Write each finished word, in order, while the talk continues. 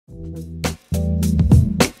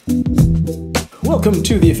Welcome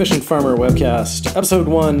to the Efficient Farmer Webcast, Episode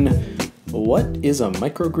 1. What is a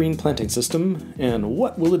microgreen planting system, and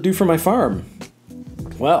what will it do for my farm?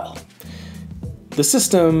 Well, the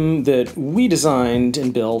system that we designed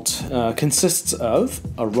and built consists of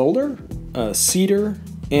a roller, a seeder,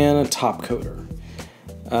 and a topcoater.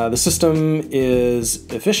 The system is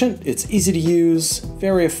efficient, it's easy to use,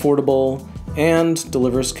 very affordable, and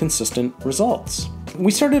delivers consistent results.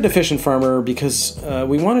 We started Efficient Farmer because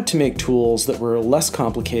we wanted to make tools that were less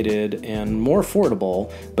complicated and more affordable,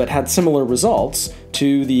 but had similar results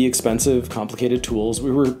to the expensive, complicated tools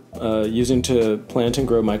we were using to plant and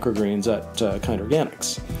grow microgreens at Kind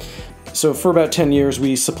Organics. So for about 10 years,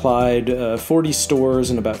 we supplied 40 stores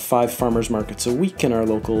and about 5 farmers markets a week in our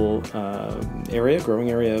local growing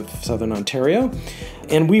area of Southern Ontario.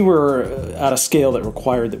 And we were at a scale that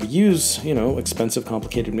required that we use, expensive,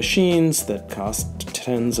 complicated machines that cost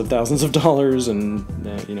tens of thousands of dollars and,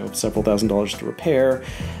 several $1,000s to repair.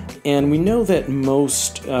 And we know that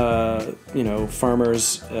most,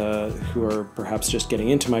 farmers who are perhaps just getting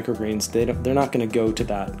into microgreens, they're not going to go to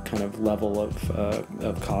that kind of level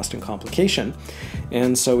of cost and complication.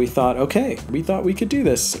 And so we thought, we could do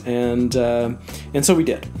this, and so we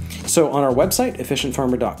did. So on our website,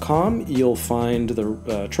 efficientfarmer.com, you'll find the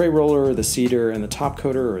tray roller, the seeder, and the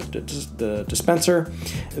topcoater, or the dispenser.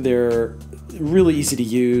 They're really easy to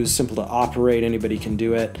use, simple to operate, anybody can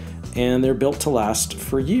do it, and they're built to last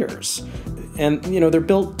for years. And they're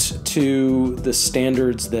built to the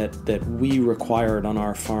standards that we required on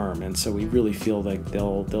our farm, and so we really feel like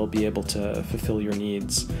they'll be able to fulfill your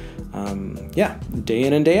needs, day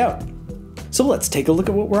in and day out. So let's take a look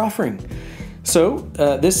at what we're offering. So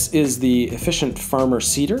this is the Efficient Farmer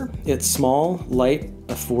Seeder. It's small, light,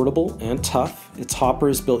 affordable, and tough. Its hopper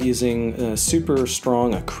is built using super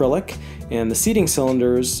strong acrylic, and the seeding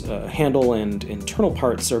cylinders, handle, and internal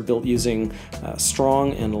parts are built using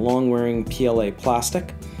strong and long-wearing PLA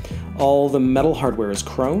plastic. All the metal hardware is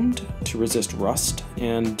chromed to resist rust,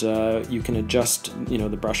 and you can adjust the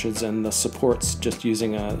brushes and the supports just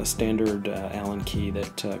using a standard Allen key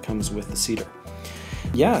that comes with the seeder.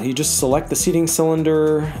 You just select the seeding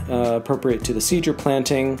cylinder appropriate to the seed you're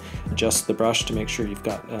planting, adjust the brush to make sure you've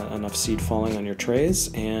got enough seed falling on your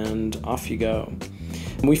trays, and off you go.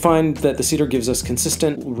 We find that the seeder gives us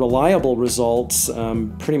consistent, reliable results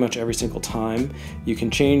pretty much every single time. You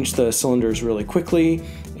can change the cylinders really quickly,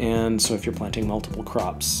 and so if you're planting multiple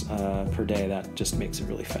crops per day, that just makes it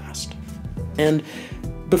really fast. And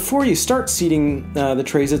before you start seeding the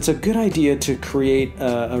trays, it's a good idea to create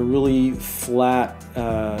a really flat,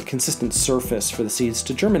 consistent surface for the seeds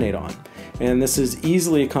to germinate on. And this is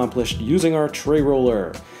easily accomplished using our tray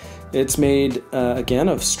roller. It's made, again,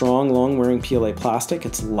 of strong, long-wearing PLA plastic.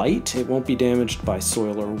 It's light. It won't be damaged by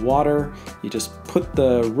soil or water. You just put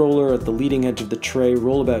the roller at the leading edge of the tray,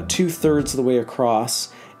 roll about 2/3 of the way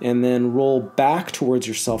across, and then roll back towards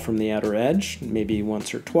yourself from the outer edge, maybe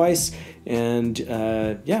once or twice, and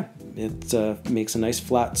it makes a nice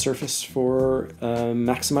flat surface for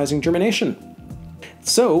maximizing germination.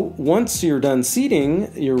 So once you're done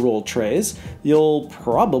seeding your rolled trays, you'll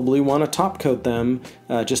probably want to top coat them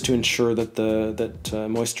just to ensure that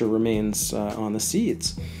moisture remains on the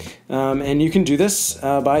seeds. And you can do this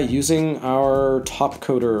by using our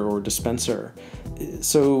topcoater or dispenser.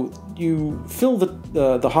 So you fill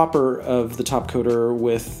the hopper of the topcoater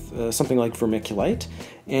with something like vermiculite,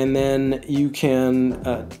 and then you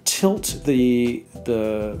can tilt the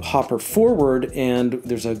hopper forward, and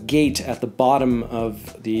there's a gate at the bottom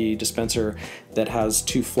of the dispenser that has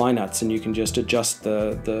 2 fly nuts, and you can just adjust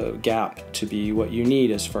the gap to be what you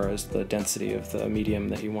need as far as the density of the medium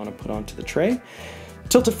that you want to put onto the tray.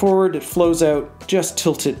 Tilt it forward, it flows out, just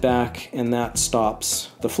tilt it back, and that stops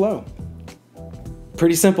the flow.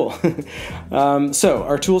 Pretty simple. So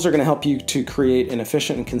our tools are going to help you to create an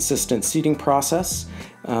efficient and consistent seeding process.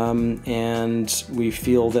 And we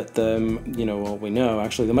feel that we know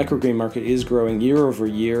actually the microgreen market is growing year over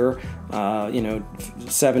year,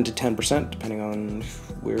 7 to 10%, depending on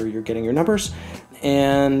where you're getting your numbers.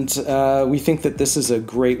 And we think that this is a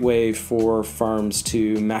great way for farms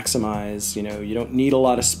to maximize, you don't need a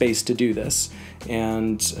lot of space to do this,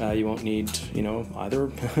 and you won't need,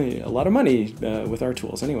 either a lot of money with our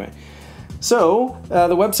tools anyway. So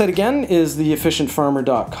the website again is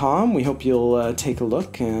theefficientfarmer.com. We hope you'll take a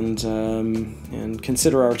look and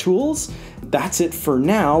consider our tools. That's it for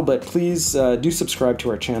now, but please do subscribe to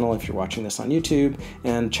our channel if you're watching this on YouTube,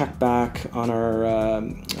 and check back on our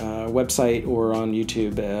website or on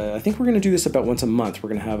YouTube. I think we're going to do this about once a month. We're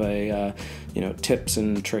going to have a tips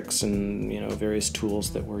and tricks and various tools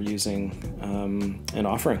that we're using and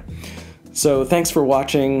offering. So thanks for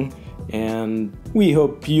watching, and we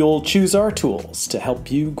hope you'll choose our tools to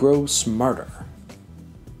help you grow smarter.